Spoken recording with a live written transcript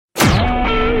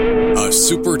a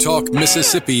SuperTalk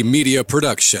Mississippi media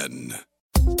production.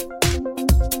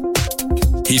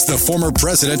 He's the former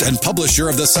president and publisher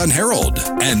of the Sun Herald,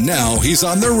 and now he's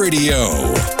on the radio.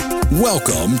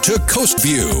 Welcome to Coast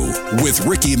View with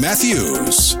Ricky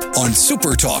Matthews on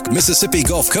SuperTalk Mississippi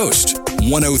Gulf Coast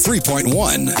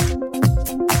 103.1.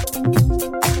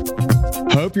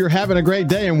 Hope you're having a great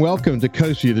day, and welcome to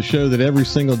Coast View, the show that every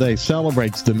single day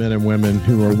celebrates the men and women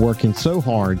who are working so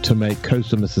hard to make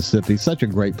coastal Mississippi such a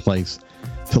great place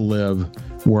to live,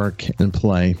 work, and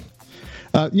play.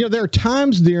 There are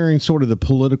times during sort of the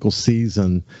political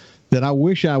season that I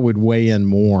wish I would weigh in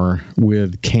more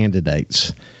with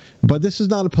candidates, but this is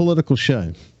not a political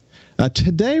show.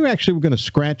 Today, we're going to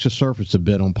scratch the surface a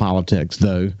bit on politics,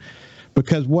 though,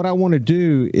 because what I want to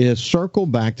do is circle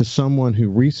back to someone who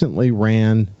recently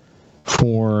ran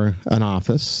for an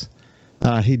office.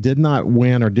 He did not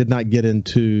win or did not get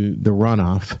into the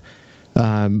runoff,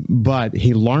 but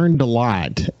he learned a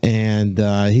lot, and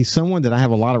he's someone that I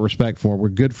have a lot of respect for. We're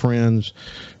good friends.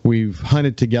 We've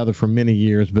hunted together for many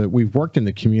years, but we've worked in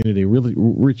the community, really,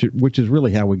 which is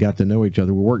really how we got to know each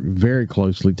other. We worked very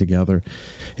closely together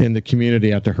in the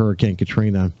community after Hurricane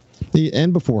Katrina,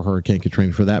 and before Hurricane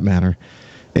Katrina, for that matter.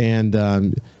 And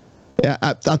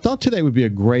I thought today would be a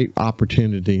great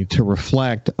opportunity to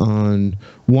reflect on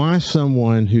why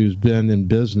someone who's been in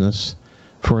business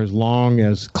for as long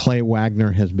as Clay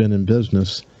Wagner has been in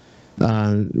business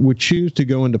would choose to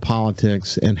go into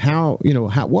politics, and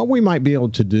what we might be able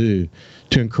to do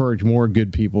to encourage more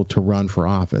good people to run for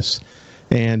office.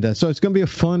 And so it's going to be a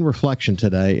fun reflection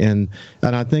today, and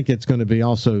I think it's going to be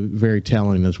also very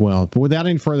telling as well. But without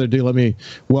any further ado, let me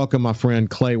welcome my friend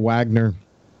Clay Wagner,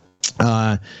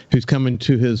 who's coming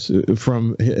to us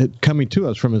from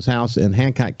his house in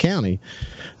Hancock County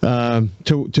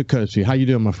to Coast View. How you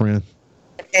doing, my friend?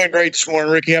 I'm great this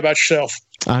morning, Ricky. How about yourself?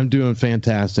 I'm doing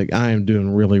fantastic. I am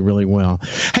doing really, really well.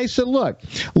 Hey, so look,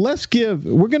 I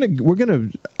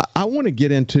want to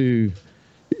get into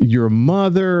your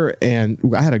mother, and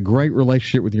I had a great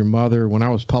relationship with your mother when I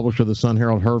was publisher of the Sun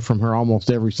Herald. Heard from her almost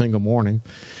every single morning.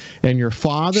 And your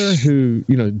father, who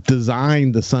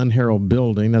designed the Sun Herald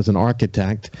building as an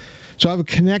architect. So I have a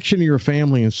connection to your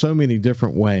family in so many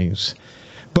different ways.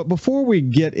 But before we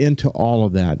get into all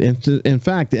of that, in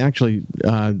fact, actually,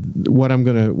 what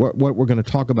we're gonna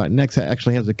talk about next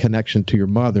actually has a connection to your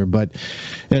mother. But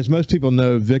as most people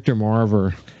know, Victor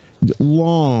Marver,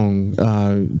 long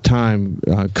time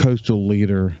coastal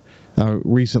leader,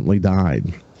 recently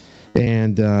died,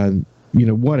 and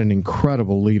what an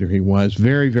incredible leader he was.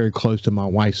 Very, very close to my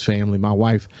wife's family. My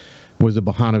wife was a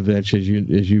Bohanovich,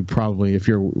 as you probably, if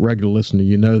you're a regular listener,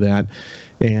 you know that.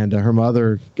 And her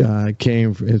mother has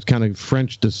kind of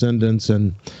French descendants,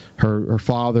 and her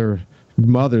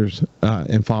mother's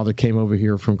and father came over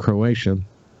here from Croatia.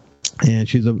 And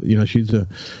she's a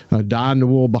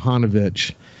dyed-in-the-wool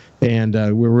Bohanovich. And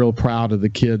we're real proud of the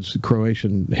kids'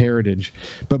 Croatian heritage,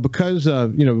 but because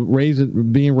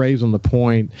being raised on the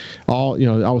Point,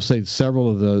 I would say several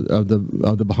of the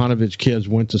Bohanovich kids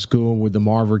went to school with the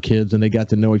Marver kids, and they got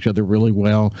to know each other really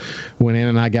well. When Ann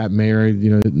and I got married,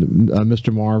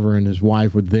 Mr. Marver and his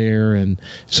wife were there, and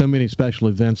so many special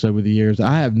events over the years.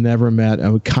 I have never met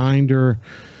a kinder,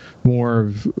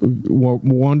 more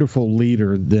wonderful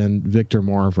leader than Victor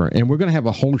Marver, and we're going to have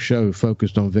a whole show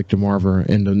focused on Victor Marver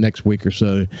in the next week or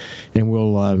so, and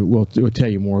we'll tell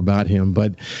you more about him.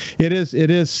 But it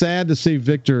is sad to see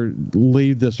Victor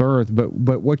leave this earth, but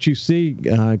what you see,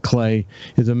 Clay,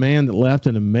 is a man that left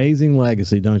an amazing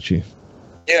legacy, don't you?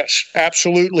 Yes,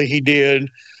 absolutely, he did.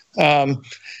 He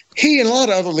and a lot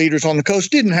of other leaders on the coast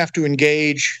didn't have to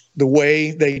engage the way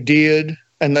they did,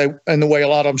 and the way a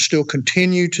lot of them still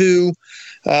continue to,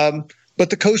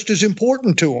 but the coast is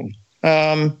important to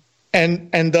them,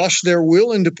 and thus they're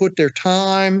willing to put their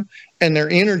time and their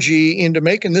energy into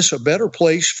making this a better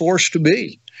place for us to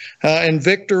be. And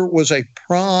Victor was a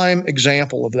prime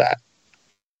example of that.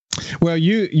 Well,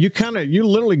 you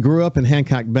literally grew up in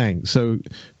Hancock Bank,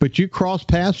 but you crossed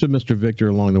paths with Mr. Victor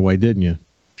along the way, didn't you?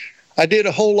 I did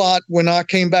a whole lot when I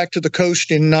came back to the coast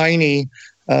in '90.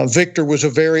 Victor was a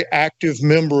very active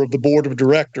member of the board of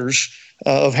directors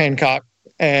of Hancock,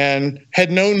 and had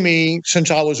known me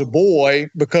since I was a boy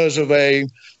because of a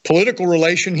political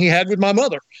relation he had with my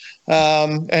mother,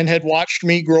 and had watched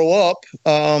me grow up.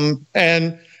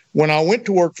 And when I went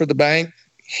to work for the bank,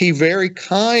 he very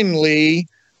kindly,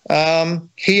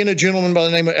 he and a gentleman by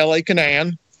the name of L.A.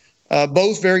 Canan,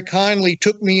 both very kindly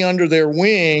took me under their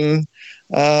wing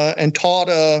and taught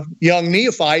a young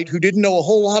neophyte who didn't know a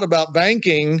whole lot about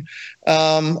banking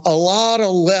a lot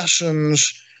of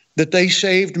lessons that they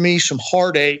saved me some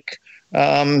heartache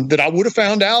that I would have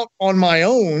found out on my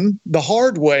own the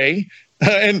hard way.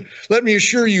 And let me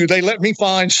assure you, they let me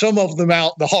find some of them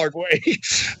out the hard way.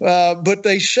 But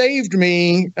they saved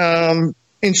me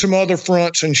in some other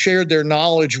fronts and shared their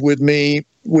knowledge with me,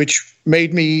 which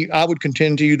made me, I would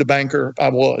contend to you, the banker I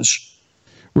was.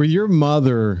 Well, your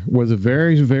mother was a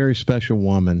very, very special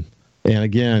woman. And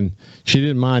again, she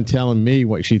didn't mind telling me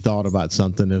what she thought about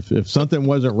something. If something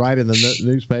wasn't right in the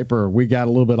newspaper, or we got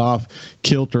a little bit off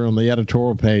kilter on the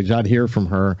editorial page, I'd hear from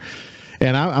her.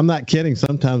 And I'm not kidding.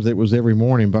 Sometimes it was every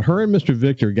morning. But her and Mr.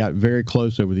 Victor got very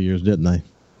close over the years, didn't they?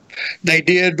 They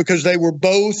did, because they were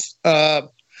both some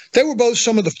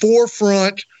of the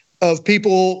forefront of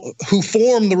people who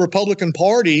formed the Republican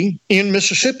Party in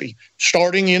Mississippi,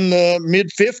 starting in the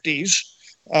mid-'50s.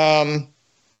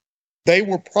 They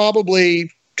were probably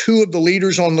two of the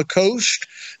leaders on the coast.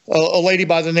 A lady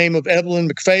by the name of Evelyn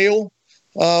McPhail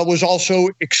was also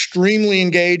extremely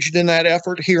engaged in that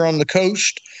effort here on the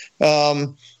coast,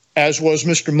 as was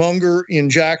Mr. Munger in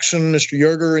Jackson, Mr.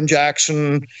 Yerger in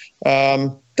Jackson.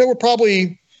 There were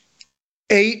probably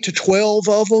 8 to 12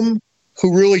 of them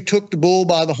who really took the bull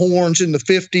by the horns in the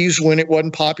 50s when it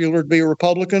wasn't popular to be a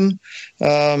Republican,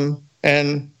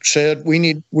 and said, we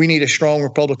need a strong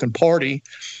Republican Party.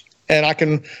 And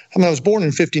I was born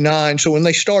in 59, so when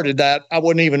they started that, I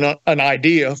wasn't even an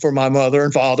idea for my mother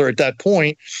and father at that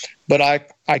point. But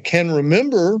I can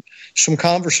remember some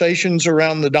conversations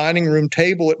around the dining room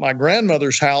table at my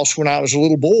grandmother's house when I was a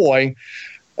little boy,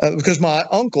 because my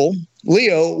uncle,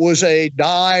 Leo, was a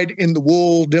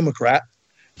dyed-in-the-wool Democrat,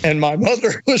 and my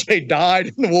mother was a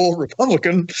dyed-in-the-wool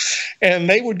Republican, and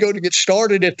they would go to get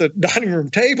started at the dining room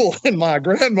table, and my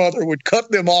grandmother would cut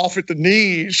them off at the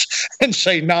knees and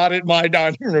say, "Not at my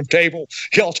dining room table.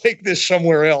 Y'all take this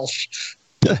somewhere else."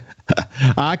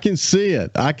 I can see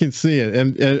it.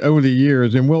 And over the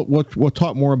years, and we'll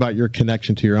talk more about your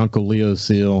connection to your Uncle Leo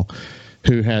Seal,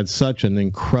 who had such an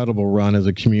incredible run as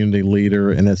a community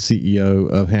leader and as CEO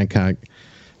of Hancock,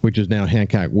 which is now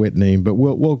Hancock Whitney. But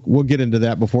we'll get into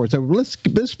that before. So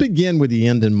let's begin with the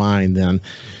end in mind. Then,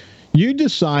 you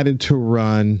decided to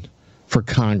run for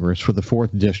Congress for the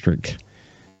 4th District,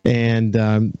 and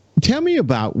tell me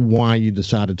about why you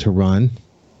decided to run.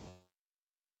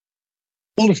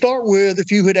 Well, to start with, if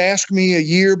you had asked me a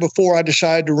year before I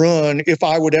decided to run if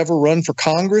I would ever run for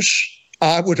Congress,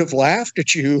 I would have laughed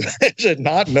at you and said,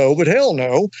 "Not no, but hell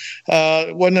no."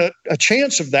 Wasn't a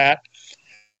chance of that.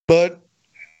 But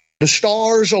the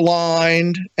stars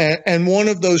aligned, and one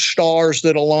of those stars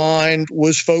that aligned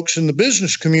was folks in the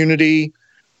business community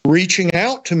reaching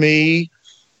out to me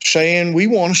saying, "We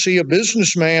want to see a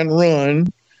businessman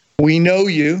run. We know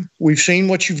you. We've seen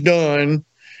what you've done,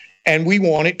 and we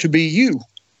want it to be you.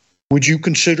 Would you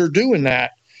consider doing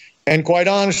that?" And quite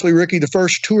honestly, Ricky, the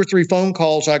first 2 or 3 phone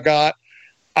calls I got,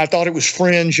 I thought it was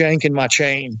friends yanking my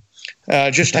chain,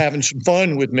 just having some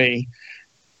fun with me.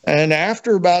 And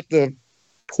after about the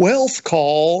 12th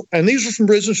call, and these were from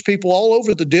business people all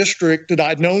over the district that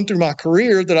I'd known through my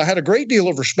career that I had a great deal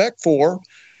of respect for,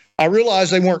 I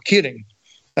realized they weren't kidding,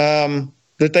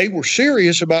 that they were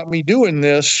serious about me doing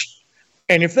this.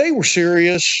 And if they were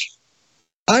serious,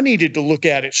 I needed to look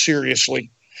at it seriously.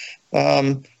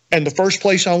 And the first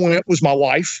place I went was my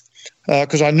wife,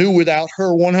 because I knew without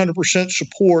her 100%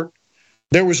 support,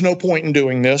 there was no point in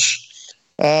doing this.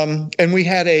 And we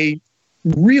had a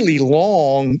really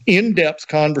long, in-depth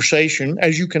conversation,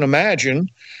 as you can imagine,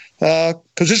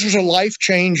 because this was a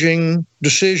life-changing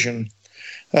decision,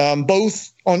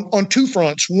 both on 2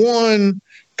 fronts. One,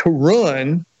 to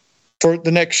run for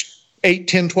the next 8,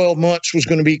 10, 12 months was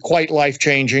going to be quite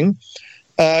life-changing.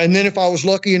 And then if I was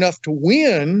lucky enough to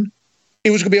win, it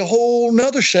was going to be a whole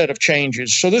nother set of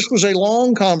changes. So this was a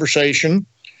long conversation,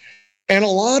 and a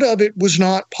lot of it was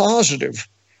not positive.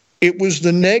 It was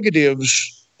the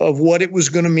negatives of what it was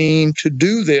going to mean to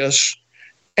do this.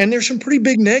 And there's some pretty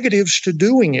big negatives to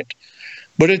doing it.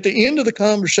 But at the end of the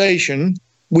conversation,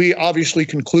 we obviously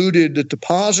concluded that the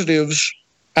positives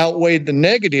outweighed the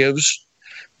negatives.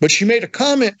 But she made a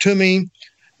comment to me,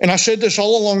 and I said this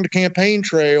all along the campaign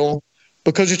trail,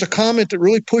 because it's a comment that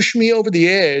really pushed me over the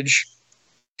edge.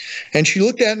 And she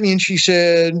looked at me and she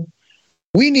said,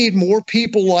 "We need more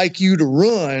people like you to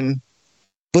run,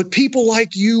 but people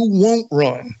like you won't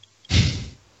run."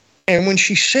 And when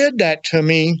she said that to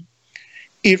me,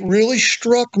 it really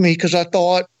struck me, because I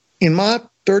thought, in my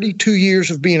 32 years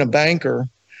of being a banker,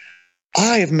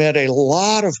 I have met a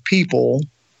lot of people,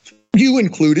 you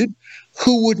included,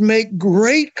 who would make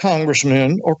great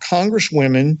congressmen or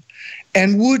congresswomen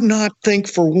and would not think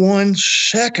for 1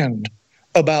 second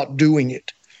about doing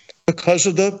it because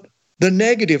of the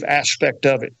negative aspect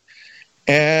of it.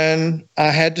 And I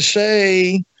had to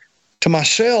say to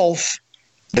myself,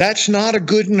 that's not a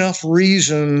good enough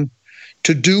reason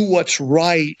to do what's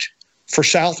right for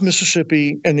South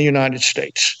Mississippi and the United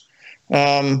States.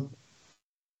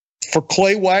 For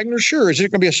Clay Wagner, sure. Is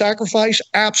it going to be a sacrifice?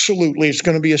 Absolutely, it's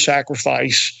going to be a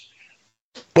sacrifice.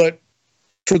 But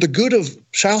for the good of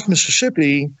South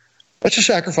Mississippi, that's a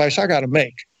sacrifice I got to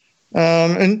make.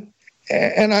 And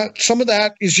some of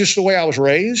that is just the way I was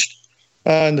raised,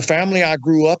 and the family I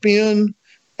grew up in,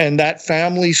 and that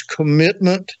family's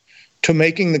commitment to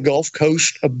making the Gulf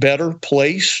Coast a better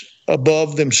place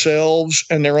above themselves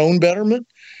and their own betterment.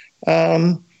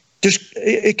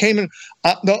 It came in.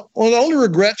 The only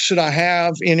regrets that I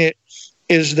have in it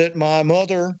is that my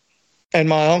mother and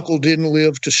my uncle didn't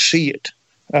live to see it,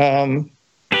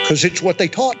 because it's what they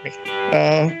taught me.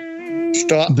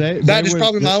 That is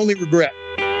probably my only regret.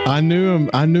 I knew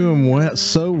him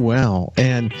so well.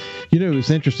 And, it was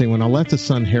interesting. When I left the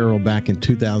Sun Herald back in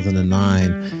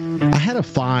 2009, I had a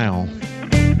file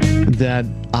that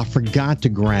I forgot to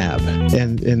grab.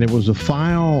 And it was a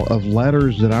file of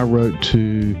letters that I wrote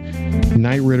to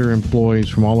Knight Ridder employees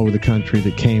from all over the country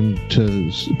that came to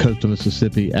coastal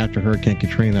Mississippi after Hurricane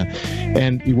Katrina.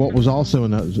 And what was also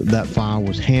in that file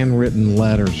was handwritten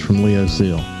letters from Leo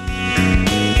Seal.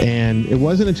 And it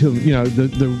wasn't until,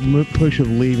 the push of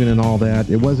leaving and all that,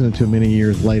 it wasn't until many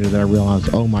years later that I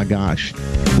realized, oh my gosh,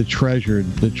 the treasured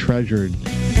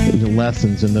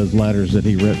lessons in those letters that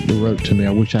he wrote to me.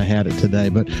 I wish I had it today.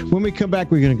 But when we come back,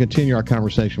 we're going to continue our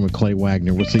conversation with Clay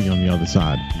Wagner. We'll see you on the other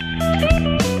side.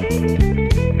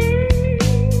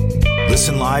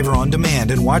 Listen live or on demand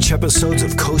and watch episodes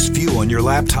of Coast View on your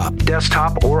laptop,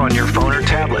 desktop, or on your phone or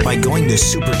tablet by going to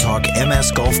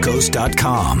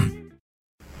supertalkmsgulfcoast.com.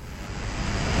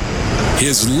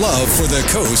 His love for the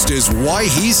coast is why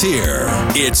he's here.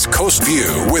 It's Coast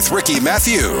View with Ricky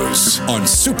Matthews on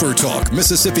Super Talk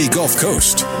Mississippi Gulf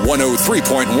Coast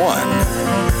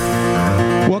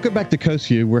 103.1. Welcome back to Coast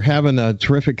View. We're having a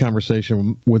terrific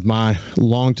conversation with my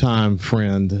longtime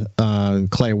friend,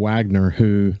 Clay Wagner,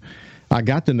 who I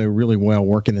got to know really well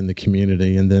working in the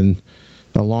community. And then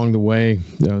along the way,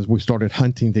 we started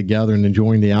hunting together and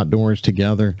enjoying the outdoors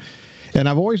together. And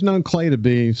I've always known Clay to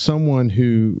be someone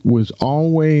who was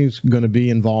always going to be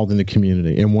involved in the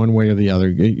community in one way or the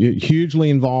other. Hugely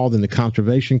involved in the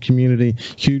conservation community,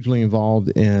 hugely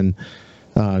involved in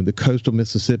the coastal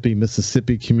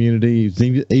Mississippi community. He's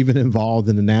even involved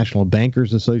in the National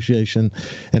Bankers Association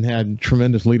and had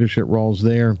tremendous leadership roles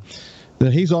there.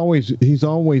 But he's always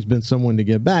been someone to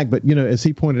give back. But, as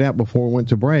he pointed out before we went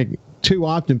to break, too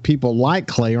often people like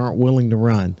Clay aren't willing to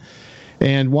run.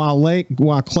 And while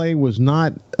Clay was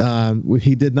not,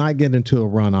 he did not get into a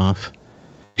runoff.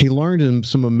 He learned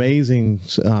some amazing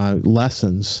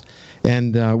lessons,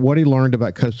 and what he learned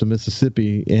about coastal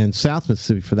Mississippi and South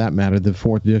Mississippi, for that matter, the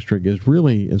 4th District, is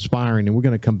really inspiring. And we're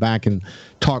going to come back and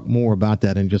talk more about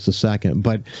that in just a second.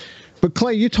 But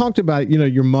Clay, you talked about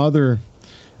your mother,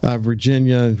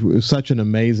 Virginia, was such an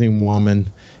amazing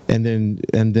woman, and then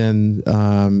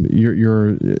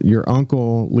your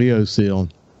uncle Leo Seal.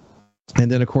 And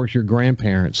then, of course, your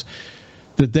grandparents,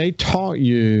 that they taught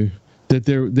you that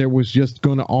there was just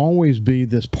going to always be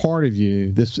this part of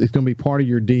you, it's going to be part of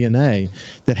your DNA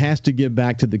that has to give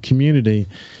back to the community.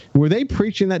 Were they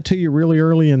preaching that to you really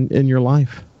early in your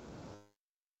life?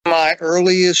 My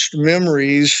earliest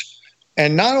memories,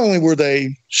 and not only were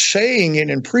they saying it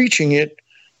and preaching it,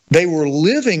 they were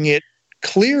living it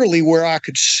clearly where I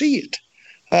could see it.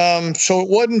 So it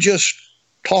wasn't just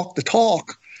talk the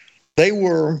talk. They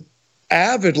were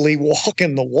avidly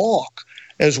walking the walk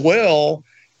as well.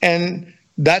 And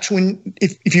that's when,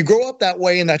 if you grow up that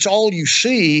way and that's all you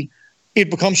see, it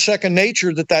becomes second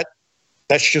nature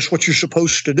that's just what you're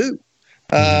supposed to do.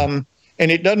 And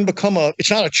it doesn't become it's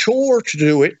not a chore to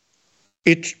do it.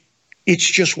 It's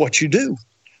just what you do.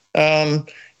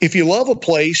 If you love a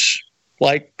place,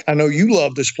 like I know you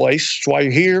love this place, that's why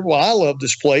you're here. Well, I love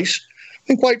this place.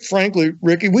 And quite frankly,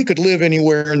 Ricky, we could live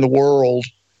anywhere in the world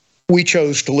we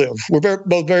chose to live. We're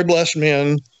both very blessed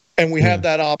men, and we have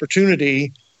that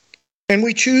opportunity, and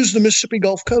we choose the Mississippi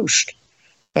Gulf Coast.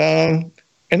 And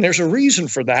there's a reason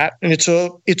for that, and it's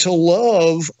a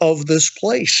love of this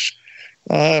place.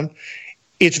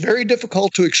 It's very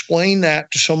difficult to explain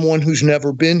that to someone who's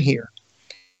never been here.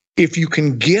 If you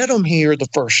can get them here the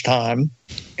first time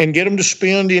and get them to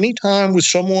spend any time with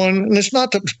someone, and it's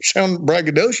not to sound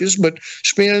braggadocious, but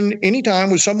spend any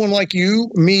time with someone like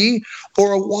you, me,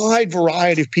 or a wide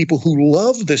variety of people who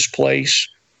love this place,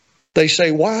 they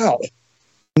say, wow,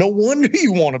 no wonder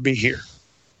you want to be here.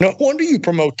 No wonder you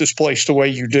promote this place the way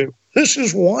you do. This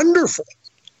is wonderful.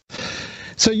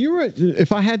 So you were,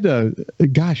 if I had to,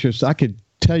 gosh, I could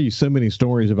tell you so many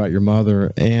stories about your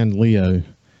mother and Leo,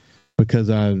 because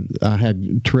I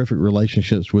had terrific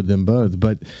relationships with them both.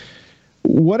 But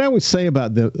what I would say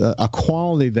about a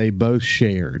quality they both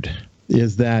shared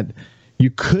is that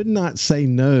you could not say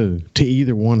no to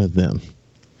either one of them.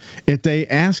 If they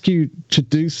asked you to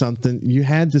do something, you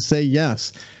had to say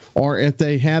yes. Or if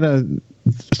they had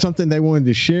something they wanted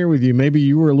to share with you, maybe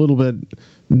you were a little bit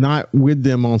not with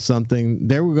them on something,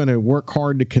 they were going to work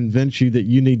hard to convince you that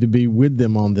you need to be with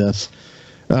them on this.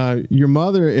 Your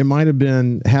mother, it might have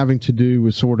been having to do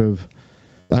with sort of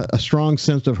a strong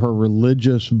sense of her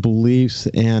religious beliefs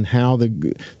and how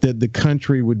the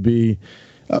country would be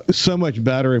so much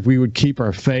better if we would keep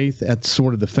our faith at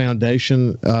sort of the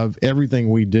foundation of everything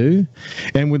we do.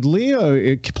 And with Leo,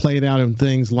 it played out in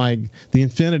things like the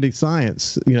Infinity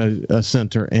Science,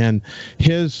 Center, and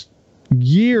his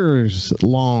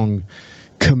years-long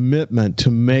commitment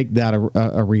to make that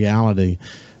a reality.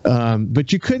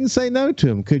 But you couldn't say no to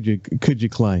him, could you,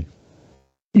 Clay?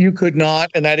 You could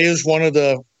not, and that is one of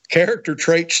the character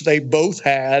traits they both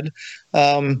had.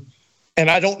 And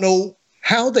I don't know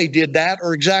how they did that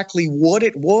or exactly what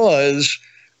it was,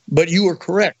 but you were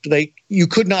correct. You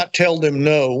could not tell them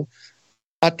no.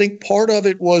 I think part of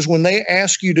it was when they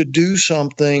asked you to do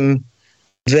something,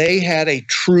 they had a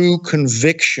true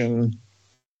conviction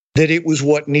that it was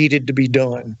what needed to be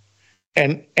done.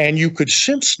 And you could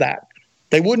sense that.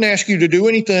 They wouldn't ask you to do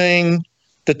anything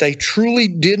that they truly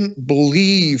didn't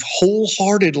believe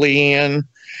wholeheartedly in,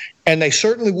 and they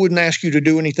certainly wouldn't ask you to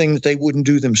do anything that they wouldn't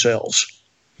do themselves.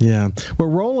 Yeah. Well,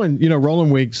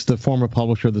 Roland Weeks, the former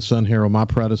publisher of the Sun Herald, my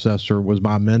predecessor, was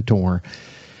my mentor.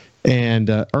 And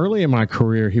early in my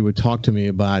career, he would talk to me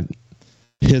about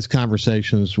his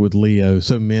conversations with Leo,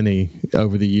 so many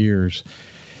over the years.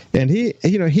 And he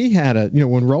had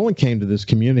when Roland came to this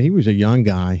community, he was a young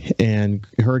guy, and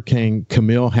Hurricane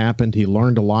Camille happened. He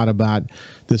learned a lot about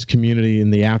this community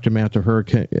in the aftermath of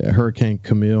Hurricane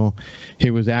Camille.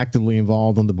 He was actively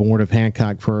involved on the board of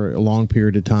Hancock for a long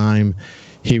period of time.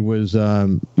 He was,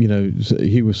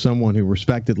 he was someone who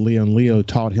respected Leo, and Leo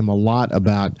taught him a lot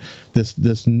about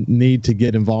this need to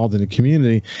get involved in the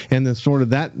community, and then sort of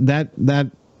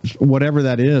that whatever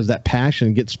that is, that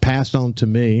passion gets passed on to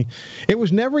me. It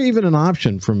was never even an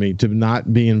option for me to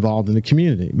not be involved in the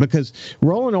community, because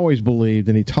Roland always believed,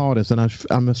 and he taught us, and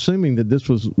I'm assuming that this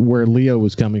was where Leo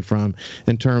was coming from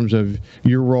in terms of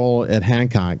your role at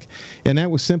Hancock. And that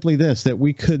was simply this, that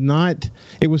we could not,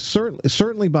 it was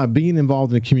certainly by being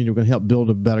involved in the community, we're going to help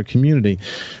build a better community.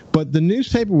 But the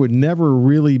newspaper would never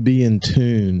really be in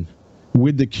tune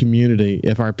with the community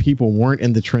if our people weren't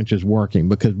in the trenches working,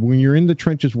 because when you're in the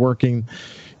trenches working,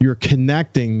 you're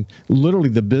connecting literally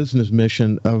the business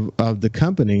mission of the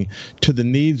company to the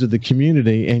needs of the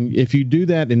community. And if you do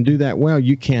that and do that well,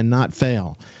 you cannot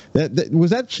fail. Was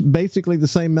that basically the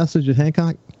same message at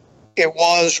Hancock? It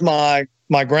was. My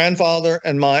grandfather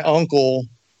and my uncle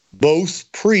both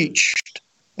preached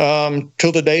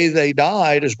till the day they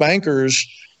died as bankers,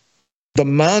 the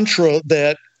mantra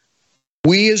that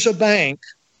we as a bank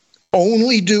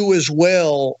only do as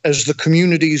well as the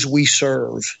communities we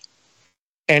serve.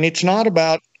 And it's not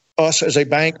about us as a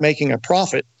bank making a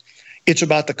profit. It's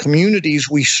about the communities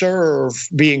we serve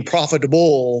being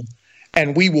profitable,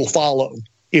 and we will follow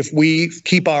if we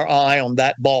keep our eye on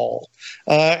that ball.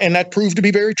 And that proved to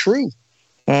be very true.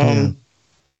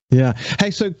 Yeah. Hey,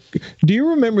 so do you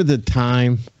remember the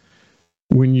time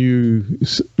when you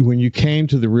came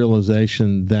to the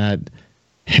realization that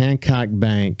Hancock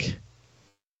Bank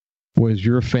was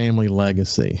your family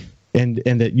legacy, and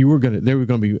that there was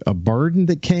going to be a burden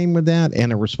that came with that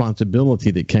and a responsibility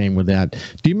that came with that?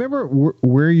 Do you remember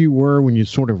where you were when you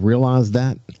sort of realized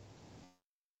that?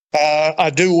 I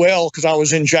do well, because I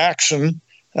was in Jackson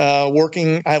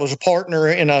working. I was a partner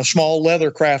in a small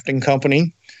leather crafting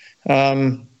company.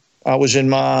 I was in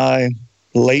my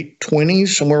late 20s,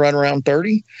 somewhere right around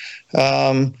 30.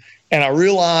 And I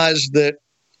realized that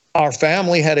our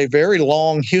family had a very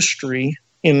long history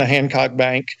in the Hancock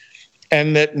Bank,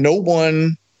 and that no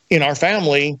one in our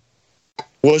family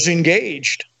was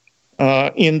engaged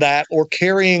in that or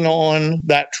carrying on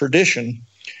that tradition.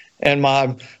 And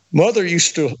my mother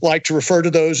used to like to refer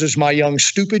to those as my young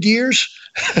stupid years,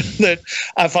 that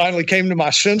I finally came to my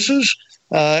senses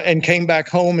and came back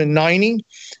home in 90.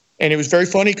 And it was very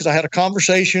funny, because I had a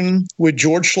conversation with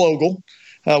George Slogel,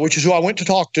 which is who I went to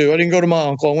talk to. I didn't go to my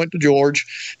uncle. I went to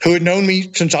George, who had known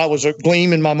me since I was a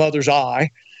gleam in my mother's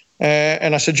eye.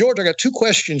 And I said, George, I got two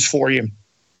questions for you.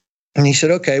 And he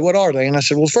said, okay, what are they? And I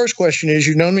said, well, the first question is,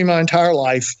 you've known me my entire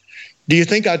life. Do you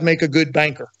think I'd make a good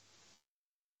banker?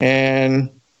 And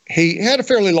he had a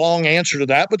fairly long answer to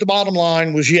that, but the bottom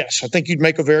line was yes, I think you'd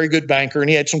make a very good banker, and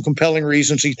he had some compelling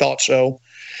reasons he thought so.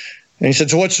 And he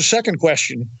said, so what's the second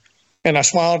question? And I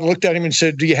smiled and looked at him and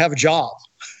said, do you have a job?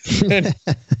 And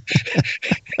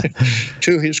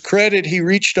to his credit, he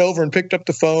reached over and picked up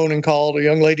the phone and called a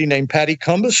young lady named Patty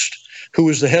Cumbest, who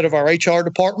was the head of our HR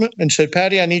department, and said,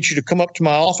 Patty, I need you to come up to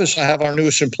my office. I have our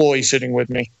newest employee sitting with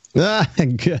me.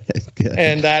 Good.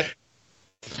 And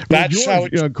that's how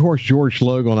it, of course, George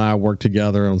Schloegel and I worked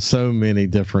together on so many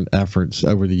different efforts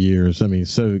over the years. I mean,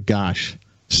 so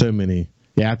many.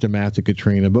 The aftermath of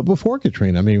Katrina, but before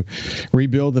Katrina, I mean,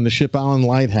 rebuilding the Ship Island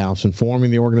Lighthouse and forming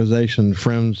the organization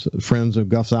Friends of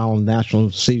Gus Island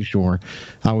National Seashore.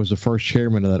 I was the first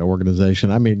chairman of that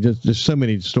organization. I mean, just so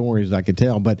many stories I could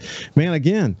tell. But man,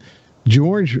 again,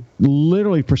 George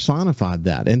literally personified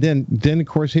that. And then of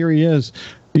course, here he is,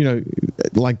 you know,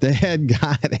 like the head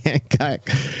guy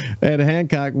at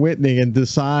Hancock Whitney, and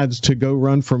decides to go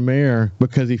run for mayor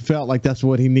because he felt like that's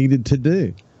what he needed to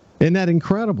do. Isn't that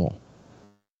incredible?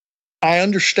 I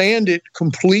understand it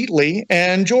completely.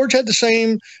 And George had the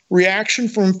same reaction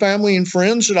from family and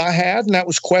friends that I had, and that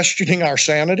was questioning our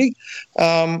sanity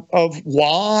of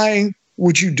why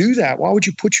would you do that? Why would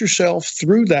you put yourself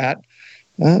through that?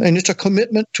 And it's a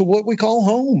commitment to what we call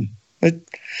home. I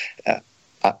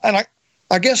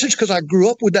guess it's because I grew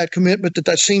up with that commitment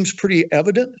that seems pretty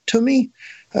evident to me.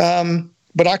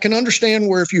 But I can understand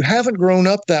where if you haven't grown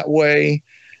up that way,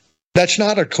 that's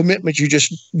not a commitment you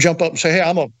just jump up and say, hey,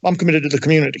 I'm committed to the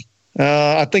community.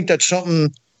 I think that's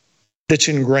something that's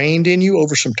ingrained in you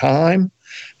over some time.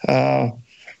 There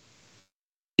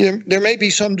may be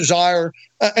some desire,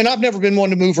 and I've never been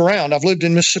one to move around. I've lived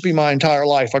in Mississippi my entire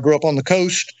life. I grew up on the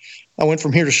coast. I went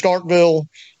from here to Starkville,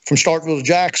 from Starkville to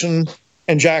Jackson,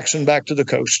 and Jackson back to the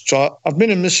coast. So I've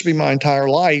been in Mississippi my entire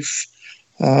life.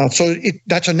 So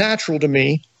that's a natural to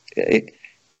me.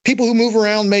 People who move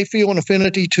around may feel an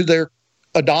affinity to their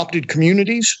adopted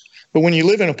communities, but when you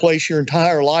live in a place your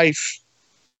entire life,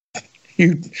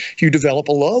 you develop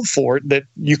a love for it that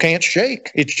you can't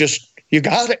shake. It's just, you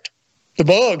got it. The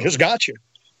bug has got you.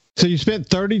 So you spent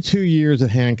 32 years at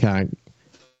Hancock,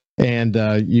 and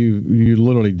you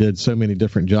literally did so many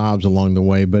different jobs along the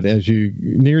way. But as you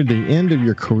neared the end of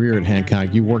your career at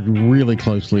Hancock, you worked really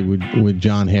closely with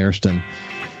John Hairston.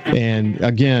 And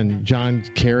again, John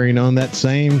carrying on that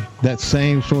same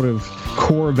sort of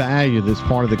core value that's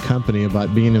part of the company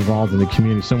about being involved in the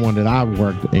community, someone that I've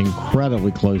worked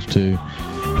incredibly close to,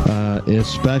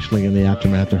 especially in the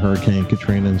aftermath of Hurricane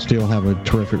Katrina, and still have a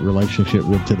terrific relationship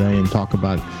with today, and talk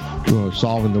about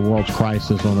solving the world's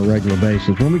crisis on a regular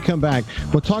basis. When we come back,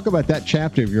 we'll talk about that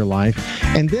chapter of your life,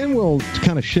 and then we'll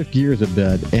kind of shift gears a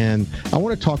bit. And I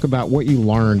want to talk about what you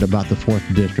learned about the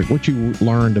 4th District, what you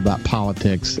learned about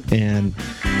politics, and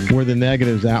where the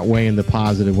negatives outweighing the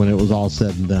positive when it was all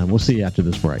said and done. We'll see you after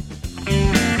this break.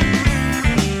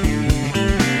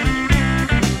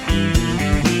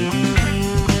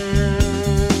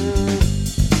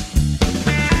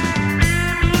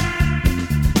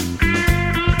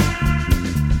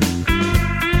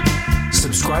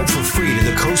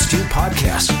 Coast View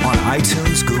Podcast on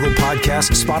iTunes, Google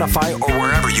Podcasts, Spotify, or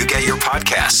wherever you get your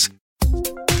podcasts.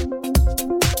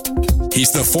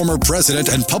 He's the former president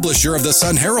and publisher of the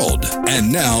Sun Herald,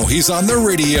 and now he's on the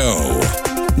radio.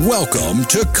 Welcome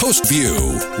to Coast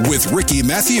View with Ricky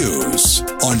Matthews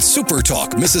on Super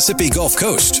Talk Mississippi Gulf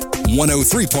Coast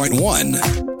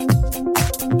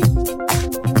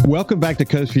 103.1. Welcome back to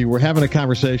Coast View. We're having a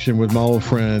conversation with my old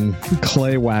friend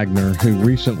Clay Wagner, who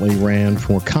recently ran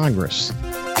for Congress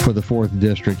for the 4th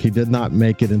District. He did not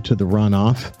make it into the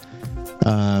runoff,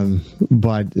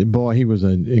 but boy, he was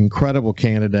an incredible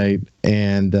candidate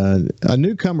and a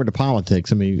newcomer to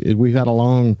politics. I mean, we've had a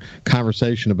long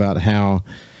conversation about how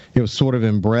it was sort of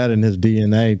inbred in his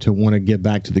DNA to want to give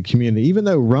back to the community, even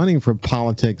though running for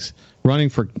politics, running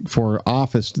for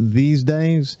office these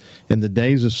days, in the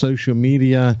days of social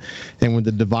media and with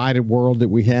the divided world that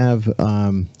we have,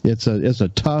 it's a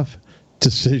tough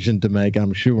decision to make,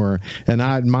 I'm sure, and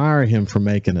I admire him for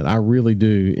making it. I really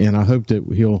do, and I hope that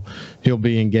he'll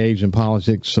be engaged in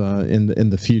politics in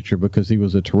the future, because he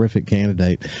was a terrific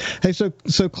candidate. Hey, so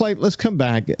Clay, let's come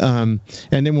back, and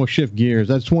then we'll shift gears.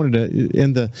 I just wanted to,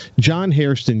 in the John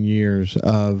Hairston years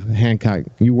of Hancock,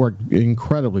 you worked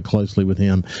incredibly closely with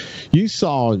him. You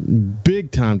saw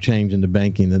big time change in the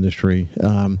banking industry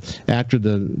after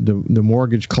the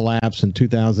mortgage collapse in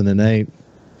 2008.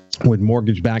 with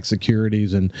mortgage-backed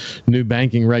securities and new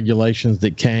banking regulations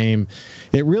that came.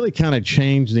 It really kind of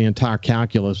changed the entire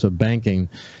calculus of banking.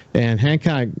 And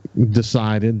Hancock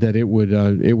decided that it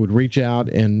would reach out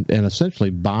and essentially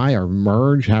buy or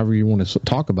merge, however you want to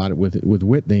talk about it, with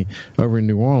Whitney over in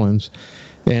New Orleans,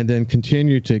 and then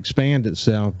continue to expand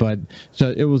itself. But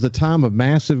so it was a time of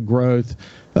massive growth,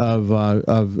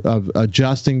 of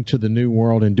adjusting to the new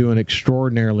world and doing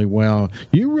extraordinarily well.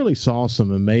 You really saw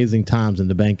some amazing times in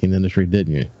the banking industry,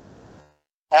 didn't you?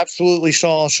 Absolutely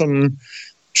saw some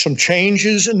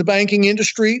changes in the banking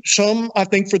industry. Some, I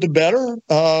think, for the better,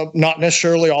 not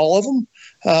necessarily all of them.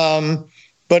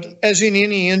 But as in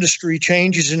any industry,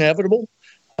 change is inevitable.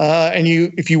 And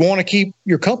if you want to keep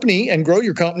your company and grow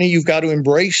your company, you've got to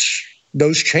embrace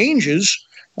those changes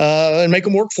and make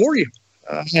them work for you.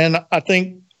 And I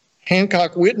think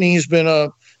Hancock Whitney has been a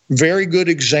very good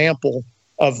example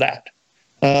of that.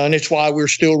 And it's why we're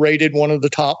still rated one of the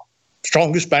top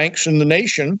strongest banks in the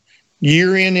nation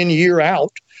year in and year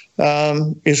out,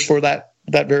 is for that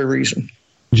very reason.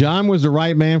 John was the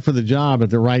right man for the job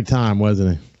at the right time,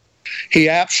 wasn't he? He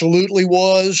absolutely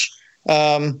was.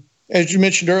 As you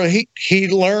mentioned earlier, he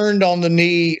learned on the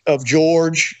knee of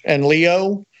George and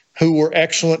Leo, who were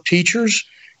excellent teachers,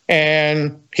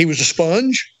 and he was a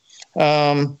sponge.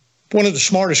 One of the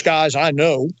smartest guys I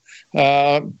know,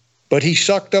 but he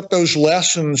sucked up those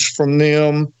lessons from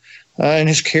them and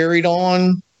has carried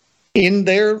on in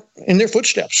their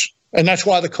footsteps. And that's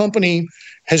why the company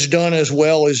has done as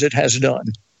well as it has done.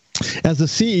 As a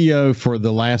CEO for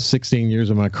the last 16 years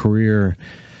of my career,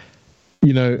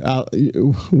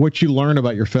 what you learn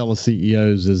about your fellow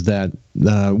CEOs is that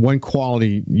one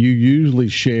quality you usually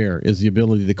share is the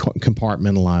ability to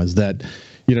compartmentalize. That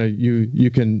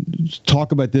you can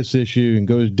talk about this issue and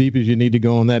go as deep as you need to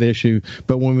go on that issue,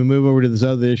 but when we move over to this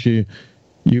other issue,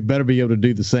 you better be able to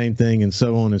do the same thing, and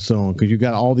so on and so on, because you've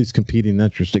got all these competing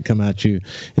interests that come at you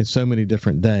in so many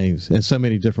different days and so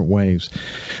many different ways.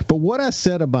 But what I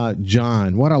said about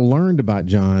John, what I learned about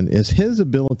John, is his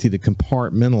ability to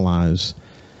compartmentalize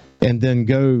and then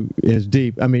go as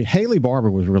deep. I mean, Haley Barbour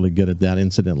was really good at that,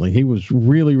 incidentally. He was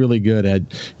really, really good at,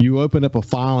 you open up a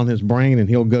file in his brain and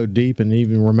he'll go deep and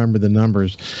even remember the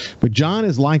numbers. But John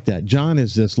is like that. John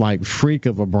is this like freak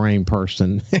of a brain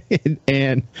person.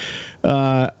 And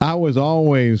I was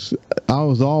always,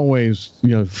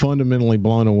 fundamentally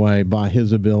blown away by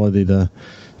his ability to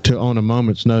on a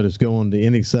moment's notice, go into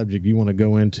any subject you want to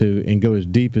go into and go as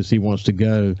deep as he wants to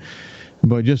go.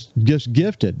 But just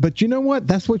gifted. But you know what?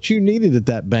 That's what you needed at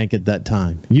that bank at that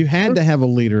time. You had to have a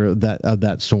leader of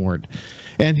that sort.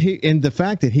 And the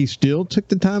fact that he still took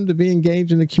the time to be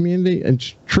engaged in the community,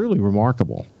 it's truly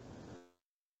remarkable.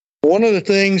 One of the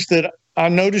things that I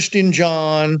noticed in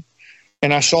John,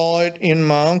 and I saw it in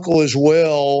my uncle as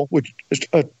well, which is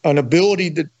an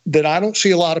ability that I don't see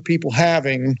a lot of people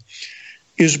having,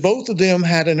 is both of them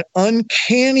had an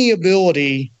uncanny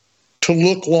ability to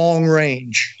look long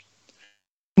range.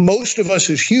 Most of us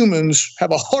as humans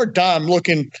have a hard time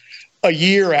looking a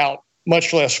year out,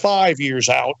 much less 5 years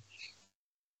out.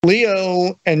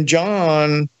 Leo and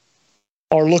John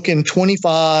are looking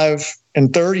 25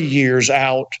 and 30 years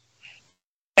out,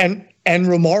 and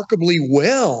remarkably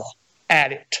well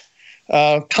at it.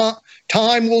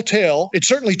 Time will tell. It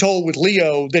certainly told with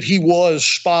Leo that he was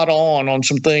spot on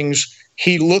some things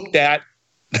he looked at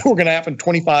that were going to happen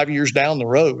 25 years down the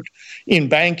road in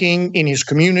banking, in his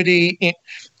community.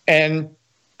 And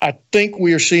I think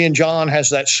we are seeing John has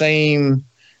that same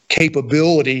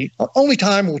capability. Only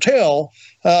time will tell.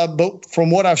 But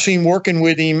from what I've seen working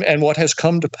with him and what has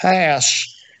come to pass,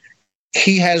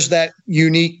 he has that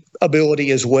unique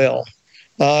ability as well.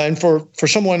 And for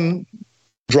someone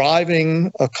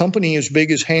driving a company as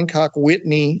big as Hancock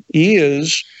Whitney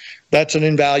is, that's an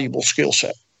invaluable skill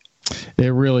set. It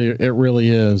really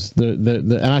is.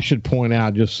 And I should point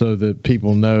out, just so that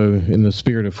people know, in the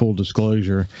spirit of full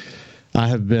disclosure,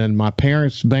 my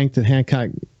parents banked at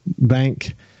Hancock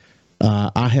Bank.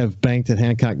 I have banked at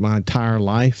Hancock my entire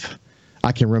life.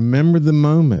 I can remember the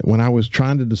moment when I was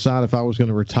trying to decide if I was going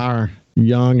to retire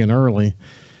young and early,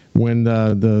 when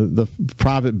the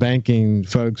private banking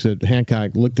folks at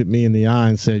Hancock looked at me in the eye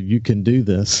and said, "You can do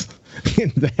this."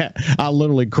 And that, I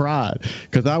literally cried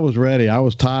because I was ready. I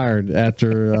was tired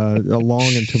after a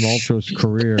long and tumultuous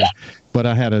career, but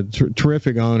I had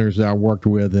terrific owners that I worked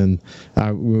with, and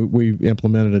we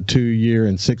implemented a 2-year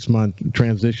and 6-month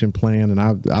transition plan, and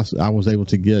I was able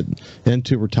to get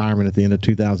into retirement at the end of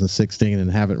 2016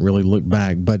 and haven't really looked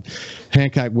back. But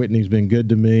Hancock Whitney's been good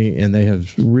to me, and they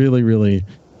have really, really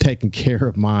taken care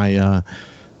of my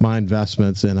my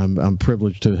investments, and I'm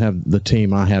privileged to have the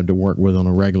team I have to work with on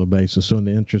a regular basis. So in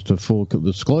the interest of full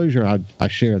disclosure, I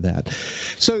share that.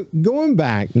 So going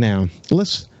back now,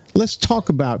 let's talk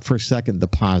about for a second the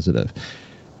positive.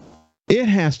 It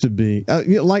has to be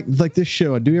like this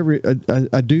show. I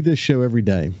do this show every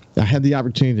day. I have the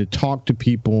opportunity to talk to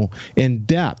people in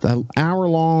depth, an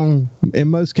hour-long, in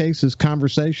most cases,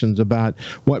 conversations about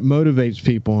what motivates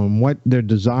people and what their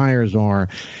desires are.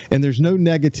 And there's no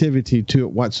negativity to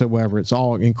it whatsoever. It's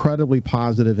all incredibly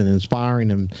positive and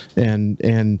inspiring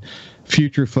and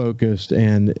future focused,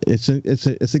 and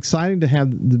it's exciting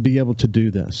to be able to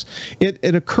do this.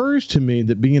 It occurs to me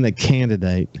that being a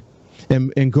candidate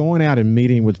and going out and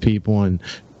meeting with people and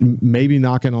maybe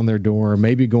knocking on their door,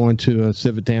 maybe going to a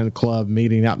Civitan club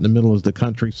meeting out in the middle of the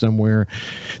country somewhere,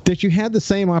 that you had the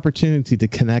same opportunity to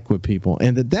connect with people.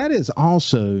 And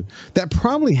that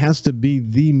probably has to be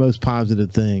the most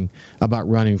positive thing about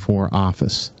running for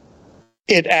office.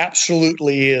 It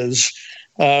absolutely is.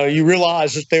 You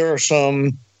realize that there are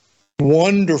some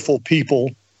wonderful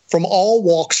people from all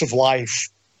walks of life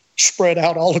spread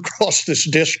out all across this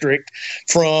district,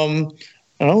 from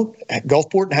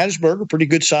Gulfport and Hattiesburg are pretty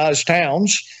good sized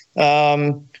towns,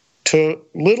 to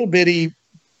little bitty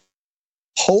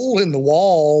hole in the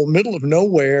wall, middle of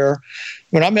nowhere.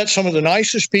 When I met some of the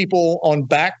nicest people on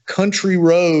back country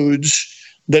roads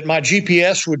that my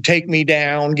GPS would take me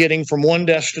down, getting from one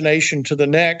destination to the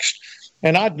next,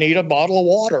 and I'd need a bottle of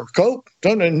water, Coke,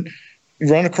 and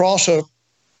run across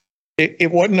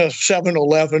it wasn't a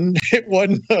 7-Eleven. It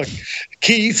wasn't a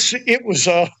Keith's. It was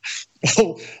a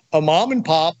mom and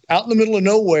pop out in the middle of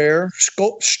nowhere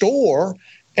store.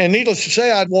 And needless to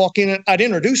say, I'd walk in and I'd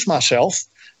introduce myself.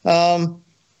 And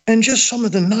just some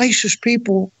of the nicest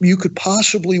people you could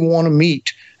possibly want to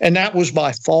meet. And that was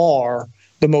by far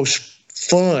the most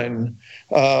fun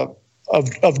of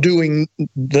doing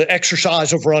the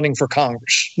exercise of running for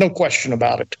Congress. No question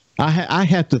about it. I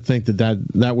have to think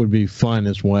that would be fun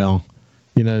as well.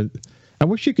 I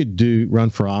wish you could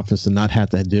run for office and not have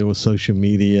to deal with social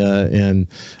media and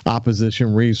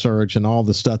opposition research and all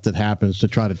the stuff that happens to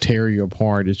try to tear you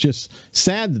apart. It's just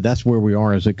sad that that's where we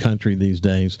are as a country these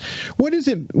days. What does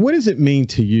it mean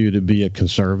to you to be a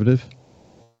conservative?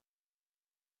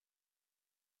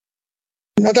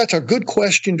 That's a good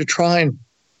question to try and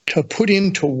to put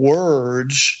into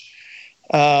words.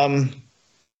 I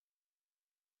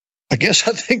guess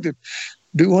I think that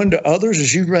do unto others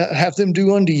as you have them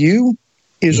do unto you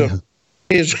is a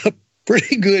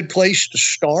pretty good place to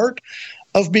start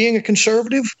of being a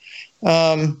conservative.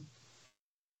 There's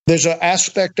an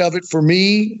aspect of it for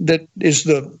me that is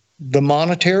the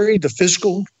monetary, the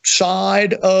fiscal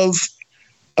side of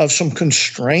some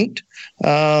constraint.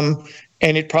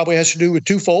 And it probably has to do with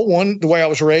twofold. One, the way I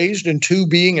was raised, and two,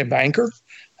 being a banker.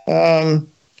 And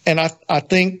I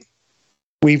think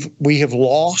we have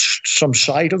lost some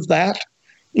sight of that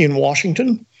in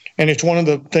Washington. And it's one of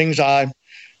the things I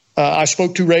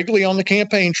spoke to regularly on the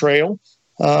campaign trail,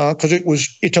 because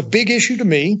it's a big issue to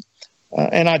me.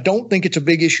 And I don't think it's a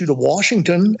big issue to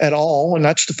Washington at all. And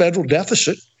that's the federal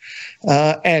deficit,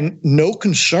 and no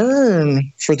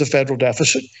concern for the federal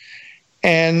deficit.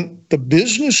 And the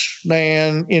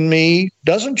businessman in me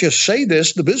doesn't just say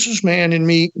this. The businessman in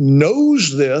me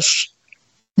knows this.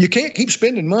 You can't keep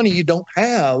spending money you don't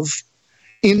have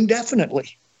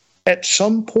indefinitely. At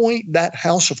some point, that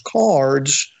house of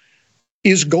cards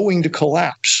is going to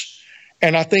collapse.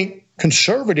 And I think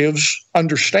conservatives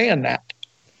understand that.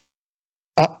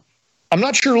 I'm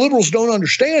not sure liberals don't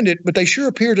understand it, but they sure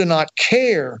appear to not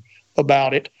care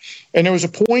about it. And there was a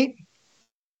point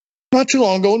not too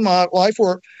long ago in my life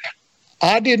where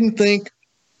I didn't think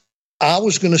I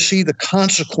was going to see the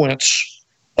consequence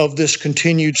of this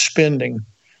continued spending.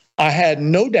 I had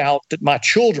no doubt that my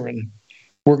children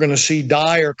were going to see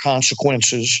dire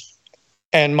consequences,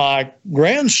 and my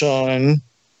grandson,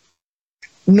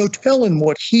 no telling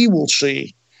what he will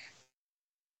see.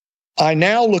 I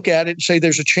now look at it and say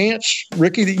there's a chance,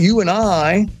 Ricky, that you and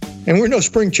I, and we're no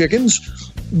spring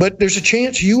chickens, but there's a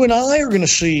chance you and I are going to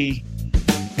see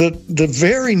the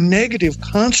very negative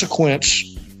consequence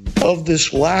of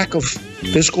this lack of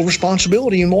fiscal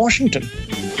responsibility in Washington.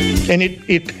 And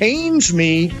it pains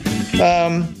me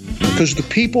because the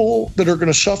people that are going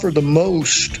to suffer the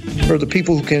most are the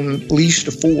people who can least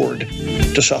afford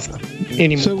to suffer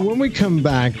anymore. So when we come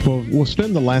back, we'll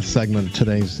spend the last segment of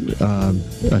today's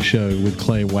show with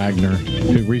Clay Wagner,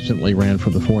 who recently ran for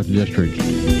the 4th District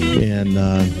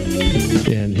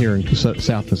in here in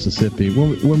South Mississippi.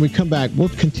 When we come back, we'll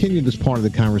continue this part of the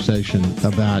conversation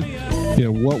about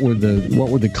what were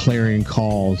the clarion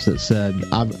calls that said,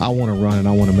 I want to run and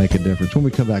I want to make a difference? When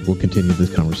we come back, we'll continue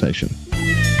this conversation.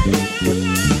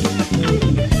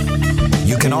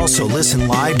 You can also listen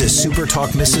live to Super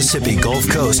Talk Mississippi Gulf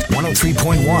Coast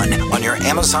 103.1 on your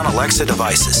Amazon Alexa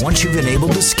devices. Once you've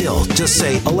enabled the skill, just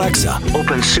say, Alexa,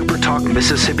 open Super Talk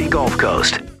Mississippi Gulf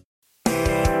Coast.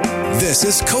 This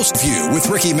is Coast View with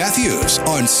Ricky Matthews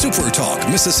on Super Talk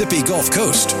Mississippi Gulf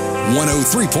Coast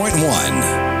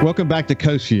 103.1. Welcome back to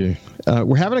Coast View.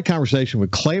 We're having a conversation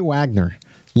with Clay Wagner,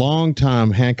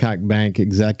 longtime Hancock Bank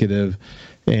executive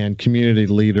and community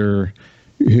leader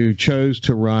who chose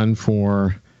to run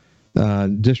for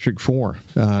District 4,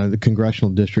 the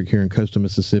congressional district here in coastal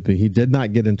Mississippi. He did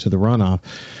not get into the runoff.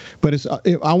 But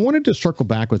I wanted to circle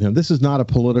back with him. This is not a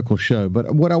political show,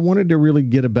 but what I wanted to really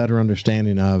get a better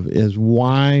understanding of is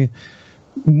why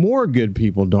more good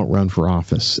people don't run for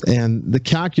office. And the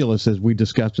calculus, as we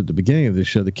discussed at the beginning of this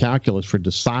show, the calculus for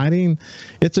deciding,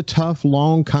 it's a tough,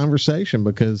 long conversation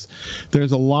because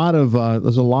there's a lot of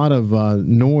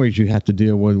noise you have to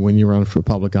deal with when you run for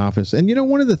public office. And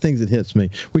one of the things that hits me,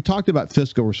 we talked about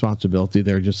fiscal responsibility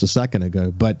there just a second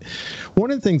ago, but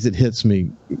one of the things that hits me,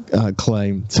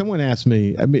 Clay, someone asked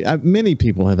me, many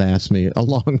people have asked me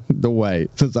along the way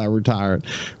since I retired,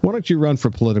 why don't you run for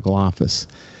political office?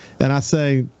 And I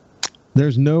say,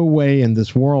 there's no way in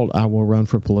this world I will run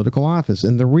for political office.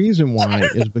 And the reason why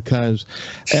is because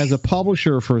as a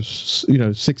publisher for,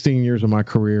 16 years of my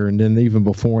career, and then even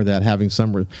before that, having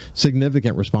some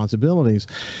significant responsibilities,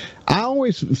 I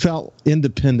always felt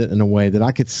independent in a way that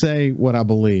I could say what I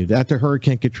believed. After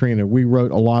Hurricane Katrina, we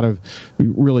wrote a lot of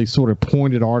really sort of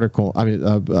pointed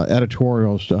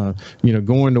editorials,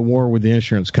 going to war with the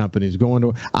insurance companies,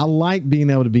 I like being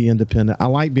able to be independent. I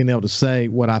like being able to say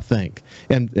what I think.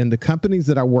 And the companies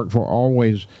that I work for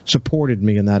always supported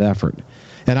me in that effort.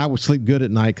 And I would sleep good at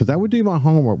night because I would do my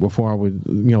homework before I would,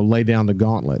 lay down the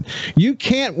gauntlet. You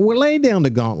can't lay down the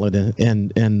gauntlet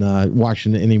in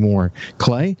Washington anymore,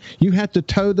 Clay. You have to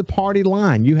toe the party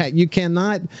line. You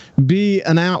cannot be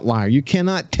an outlier. You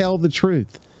cannot tell the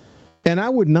truth. And I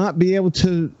would not be able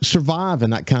to survive in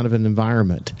that kind of an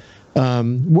environment.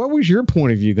 What was your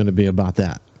point of view going to be about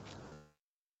that?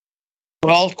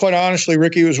 Well, quite honestly,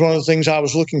 Ricky, it was one of the things I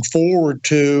was looking forward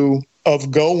to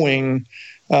of going.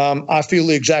 I feel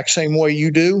the exact same way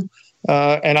you do.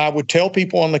 And I would tell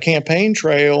people on the campaign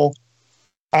trail,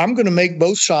 I'm going to make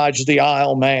both sides of the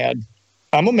aisle mad.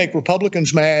 I'm going to make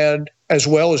Republicans mad as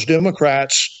well as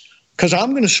Democrats because I'm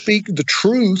going to speak the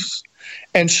truth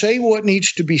and say what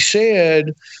needs to be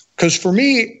said. Because for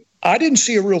me, I didn't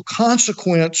see a real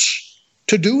consequence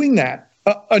to doing that,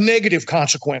 a negative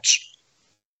consequence.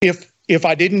 If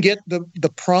I didn't get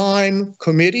the prime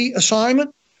committee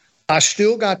assignment, I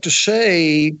still got to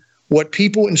say what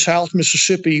people in South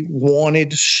Mississippi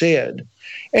wanted said.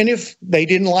 And if they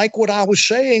didn't like what I was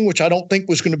saying, which I don't think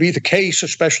was going to be the case,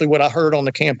 especially what I heard on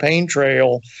the campaign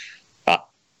trail,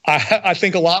 I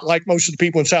think a lot like most of the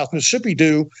people in South Mississippi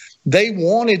do, they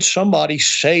wanted somebody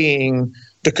saying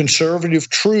the conservative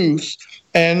truth.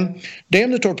 And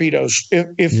damn the torpedoes.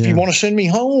 If you want to send me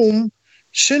home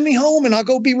and I'll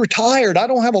go be retired. I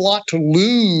don't have a lot to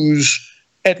lose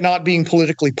at not being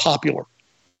politically popular.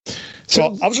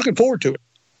 So I was looking forward to it.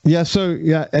 Yeah. So,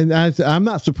 and I'm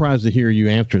not surprised to hear you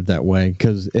answered that way,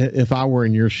 because if I were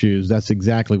in your shoes, that's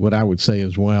exactly what I would say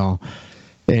as well.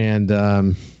 And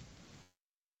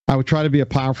I would try to be a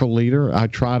powerful leader. I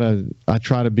try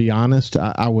to be honest.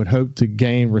 I would hope to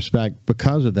gain respect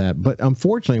because of that. But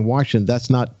unfortunately, in Washington,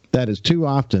 that is too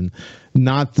often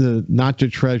not the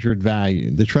treasured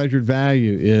value. The treasured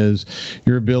value is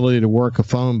your ability to work a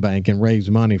phone bank and raise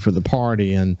money for the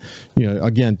party and,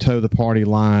 again, toe the party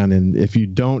line. And if you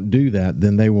don't do that,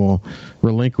 then they will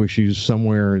relinquish you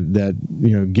somewhere that,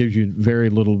 gives you very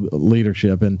little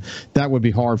leadership. And that would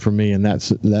be hard for me in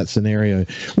that scenario.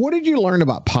 What did you learn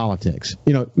about politics?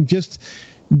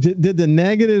 Did the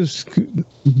negatives,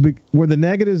 were the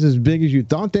negatives as big as you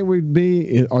thought they would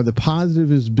be? Are the positives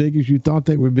as big as you thought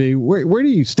they would be? Where do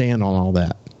you stand on all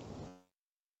that?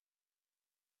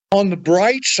 On the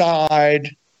bright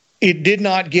side, it did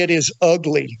not get as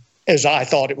ugly as I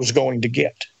thought it was going to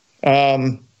get.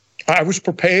 I was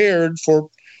prepared for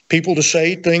people to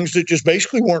say things that just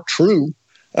basically weren't true,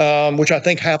 which I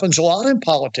think happens a lot in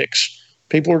politics.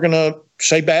 People are going to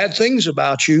say bad things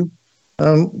about you,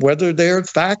 whether they're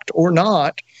fact or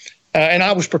not. And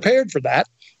I was prepared for that.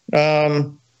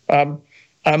 I'm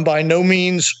by no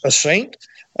means a saint,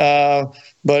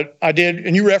 but I did,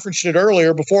 and you referenced it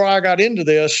earlier, before I got into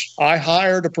this, I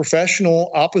hired a professional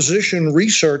opposition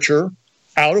researcher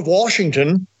out of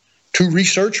Washington to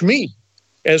research me.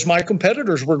 as my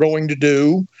competitors were going to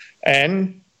do,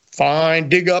 and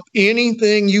dig up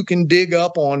anything you can dig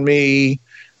up on me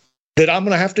that I'm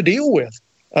going to have to deal with.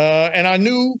 And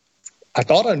I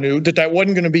thought I knew that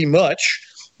wasn't going to be much.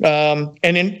 And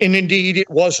indeed it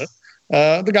wasn't.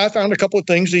 The guy found a couple of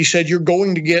things that he said, you're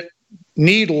going to get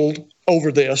needled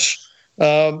over this,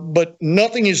 but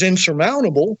nothing is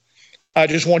insurmountable. I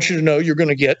just want you to know you're going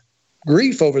to get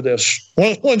grief over this.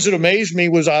 One of the ones that amazed me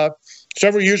was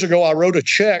several years ago, I wrote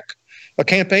a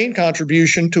campaign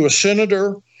contribution to a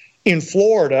senator in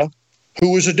Florida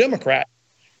who was a Democrat.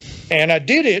 And I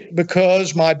did it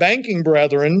because my banking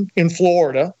brethren in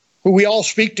Florida, who we all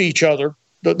speak to each other,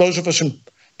 those of us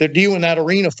that deal in that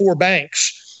arena for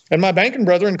banks, and my banking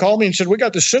brethren called me and said, we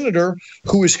got the senator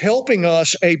who is helping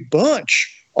us a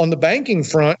bunch on the banking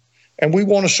front, and we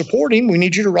want to support him. We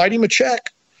need you to write him a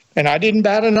check. And I didn't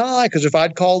bat an eye, because if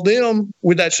I'd called them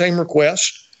with that same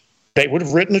request, they would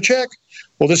have written a check.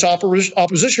 Well, this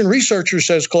opposition researcher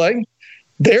says, Clay,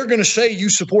 they're going to say you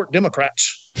support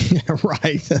Democrats.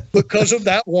 Right. Because of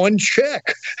that one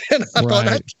check. And I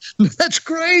thought, that's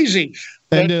crazy.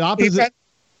 And the opposite.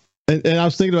 And I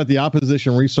was thinking about the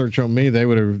opposition research on me. They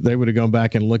would have gone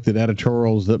back and looked at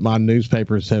editorials that my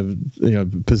newspapers have,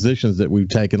 positions that we've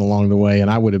taken along the way,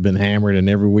 and I would have been hammered in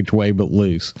every which way but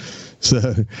loose.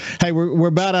 So, hey, we're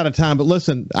about out of time. But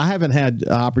listen, I haven't had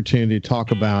the opportunity to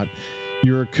talk about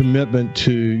your commitment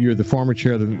to. You're the former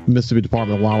chair of the Mississippi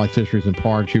Department of Wildlife, Fisheries, and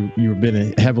Parks. You've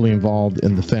been heavily involved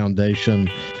in the foundation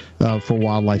for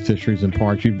wildlife, fisheries, and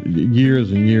parks.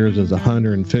 Years and years as a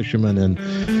hunter and fisherman,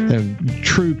 and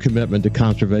true commitment to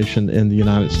conservation in the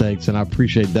United States. And I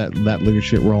appreciate that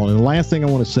leadership role. And the last thing I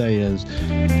want to say is,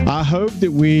 I hope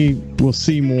that we will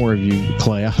see more of you,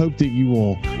 Clay. I hope that you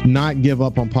will not give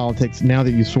up on politics now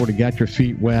that you sort of got your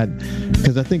feet wet,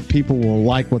 because I think people will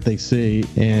like what they see,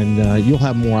 and you'll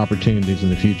have more opportunities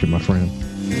in the future, my friend.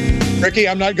 Ricky,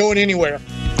 I'm not going anywhere.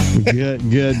 Good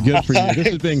for you.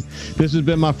 This has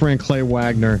been my friend Clay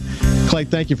Wagner. Clay,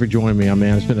 thank you for joining me,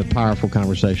 man. It's been a powerful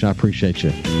conversation. I appreciate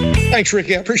you. Thanks,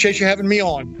 Ricky. I appreciate you having me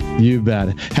on. You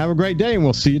bet. Have a great day, and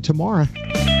we'll see you tomorrow.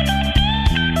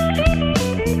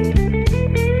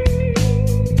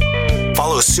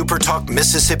 Follow Super Talk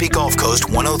Mississippi Gulf Coast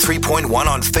 103.1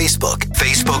 on Facebook.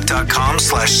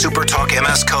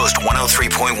 Facebook.com/SuperTalkMS Coast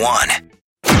 103.1.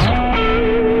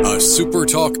 A Super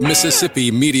Talk Mississippi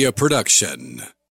media production.